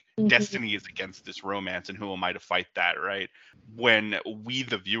 right? Mhm. Destiny is against this romance, and who am I to fight that, right? When we,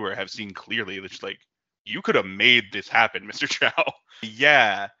 the viewer, have seen clearly that like, you could have made this happen, Mr. Chow.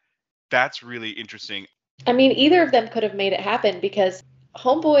 Yeah, that's really interesting. I mean, either of them could have made it happen because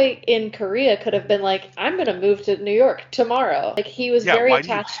Homeboy in Korea could have been like, I'm going to move to New York tomorrow. Like, he was very why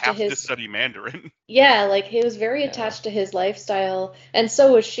attached do you have to his... to study Mandarin? Yeah, like, he was very attached to his lifestyle, and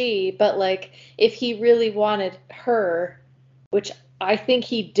so was she, but, like, if he really wanted her, which I think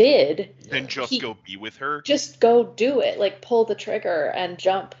he did... Then just go be with her? Just go do it. Like, pull the trigger and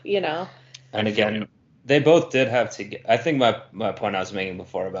jump, And again, they both did have to get... I think my point I was making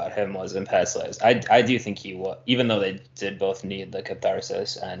before about him was in past lives. I do think he was... Even though they did both need the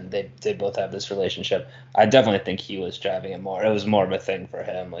catharsis and they did both have this relationship, I definitely think he was driving it more. It was more of a thing for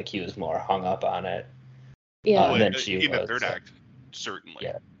him. Like, he was more hung up on it than she was. In the third act,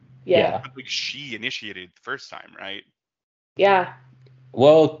 certainly. Yeah. But, like, she initiated the first time, right? Yeah.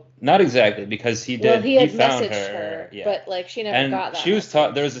 Well, not exactly, because he did. Well, he had found messaged her, but like she never got that. She was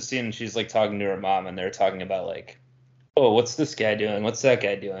there was a scene and she's like talking to her mom, and they're talking about like, oh, what's this guy doing? What's that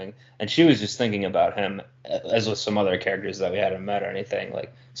guy doing? And she was just thinking about him, as with some other characters that we hadn't met or anything,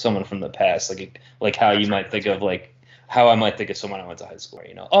 like someone from the past, like how you might think of like how I might think of someone I went to high school.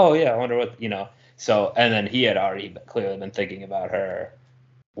 Oh yeah, I wonder what So and then he had already clearly been thinking about her,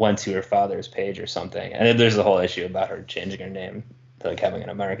 went to her father's page or something, and there's the whole issue about her changing her name, like having an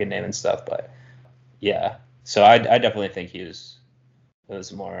American name and stuff. But yeah, so I definitely think it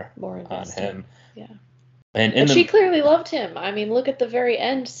was more on him. Yeah. And she clearly loved him. I mean, look at the very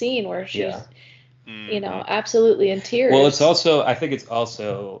end scene where she's, absolutely in tears. Well, I think it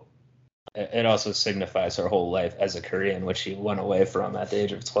also signifies her whole life as a Korean, which she went away from at the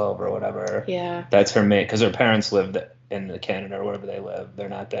age of 12 or whatever. Yeah. That's her main, because her parents lived in Canada or wherever they live. They're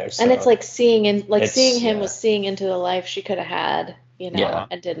not there. So and it's like seeing him was seeing into the life she could have had,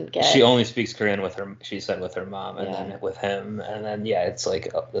 and didn't get. She only speaks Korean with her, she said, with her mom, and then with him, and then it's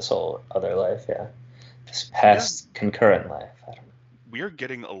like this whole other life, this past concurrent life. I don't know. We are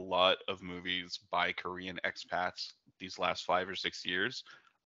getting a lot of movies by Korean expats these last 5 or 6 years,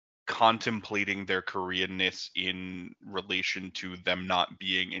 contemplating their Koreanness in relation to them not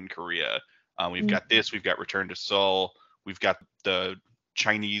being in Korea. We've got this, we've got Return to Seoul, we've got the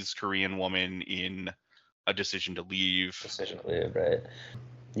Chinese Korean woman in A Decision to Leave. Right.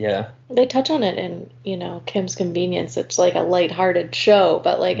 Yeah. They touch on it in, Kim's Convenience. It's like a lighthearted show,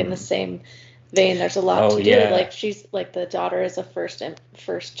 but like in the same vein, there's a lot to do. Like she's like the daughter is a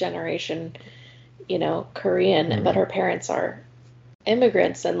first generation, Korean, but her parents are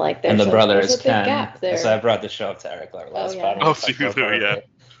immigrants, and like there's the brother there's is a big Ken. so I So I brought the show up to Eric last podcast.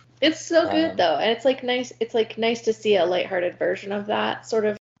 It's so good though, and it's like nice. It's like nice to see a lighthearted version of that sort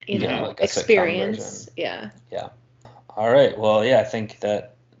of like experience. Yeah. All right. Well, I think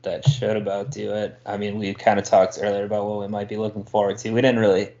that should about do it. I mean, we kind of talked earlier about what we might be looking forward to. We didn't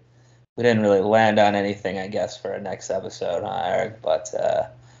really land on anything, I guess, for our next episode, Eric? But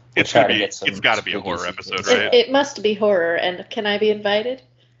it's got to be a horror episode, right? It must be horror. And can I be invited?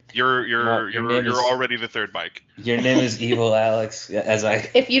 You're already the third mic. Your name is Evil Alex.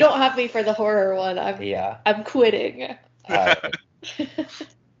 If you don't have me for the horror one, I'm quitting.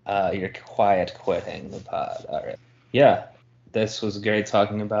 You're quiet quitting the pod. All right. Yeah, this was great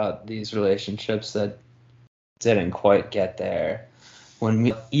talking about these relationships that didn't quite get there.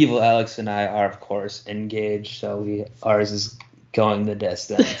 Evil Alex and I are, of course, engaged, so ours is going the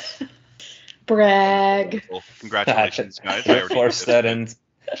distance. Brag. Well, congratulations, guys. I already Force did that this, in.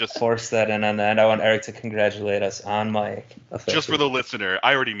 but just Force that in on that. I want Eric to congratulate us on mic. just for the listener,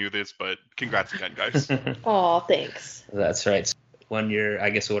 I already knew this, but congrats again, guys. Aw, thanks. That's right. When you're, I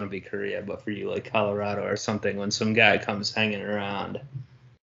guess it wouldn't be Korea, but for you, like Colorado or something, when some guy comes hanging around,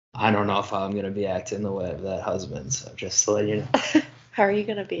 I don't know if I'm going to be acting the way of that husband. So just to let you know. How are you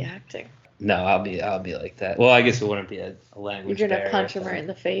gonna be acting? No, I'll be like that. Well, I guess it wouldn't be a language You're gonna barrier punch him thing. right in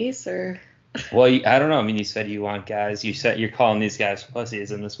the face, or? Well, I don't know. I mean, you said you want guys. You said you're calling these guys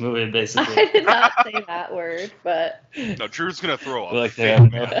pussies in this movie, basically. I did not say that word, but. No, Drew's gonna throw up. Like they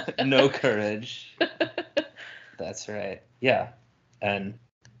have no courage. That's right. Yeah. And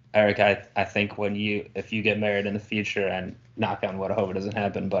Eric, I think if you get married in the future, and knock on wood, I hope it doesn't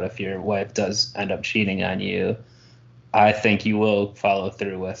happen, but if your wife does end up cheating on you, I think you will follow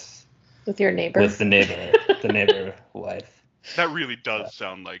through with With your neighbor. the neighbor wife. That really does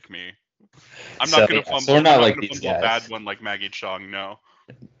sound like me. I'm So, not gonna yeah, fumble. so we're not I'm like gonna these fumble a guys. bad one like Maggie Chung. No.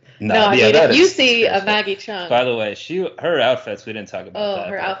 No, I yeah, mean, that if you is see a seriously. Maggie Chung. By the way, her outfits, we didn't talk about Oh, that.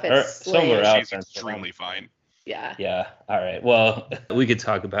 her but outfits some of her slay. She's outfits. extremely fine. Yeah. Yeah. All right. Well, we could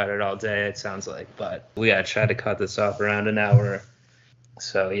talk about it all day, it sounds like, but we got to try to cut this off around an hour.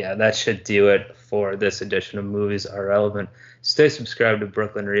 So, yeah, that should do it for this edition of Movies Are Relevant. Stay subscribed to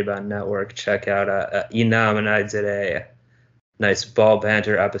Brooklyn Rebound Network. Check out E-Nam and I did a nice ball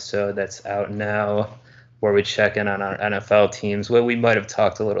banter episode that's out now where we check in on our NFL teams. Well, we might have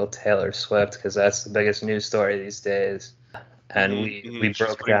talked a little Taylor Swift because that's the biggest news story these days. And we She's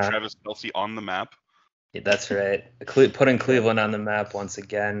broke putting down. Travis Kelce on the map. That's right. Putting Cleveland on the map once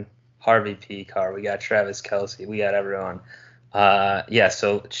again. Harvey P. Carr. We got Travis Kelce. We got everyone. Yeah,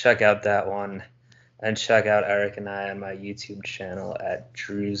 so check out that one. And check out Eric and I on my YouTube channel at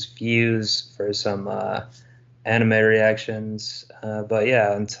Drew's Views for some anime reactions. But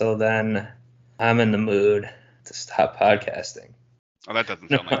yeah, until then, I'm in the mood to stop podcasting. Oh, that doesn't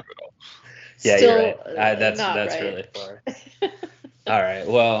sound like you at all. Yeah, Still, you're right. That's right. really far. All right.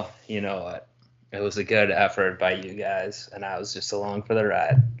 Well, you know what? It was a good effort by you guys, and I was just along for the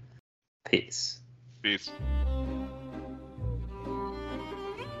ride. Peace. Peace.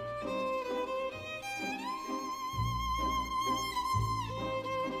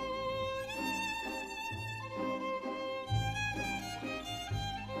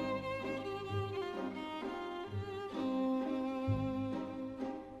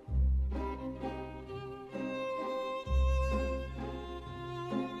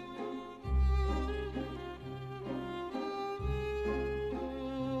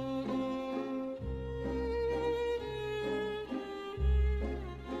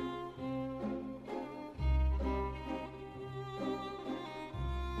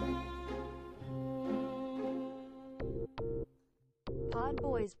 Pod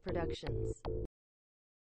Boys Productions.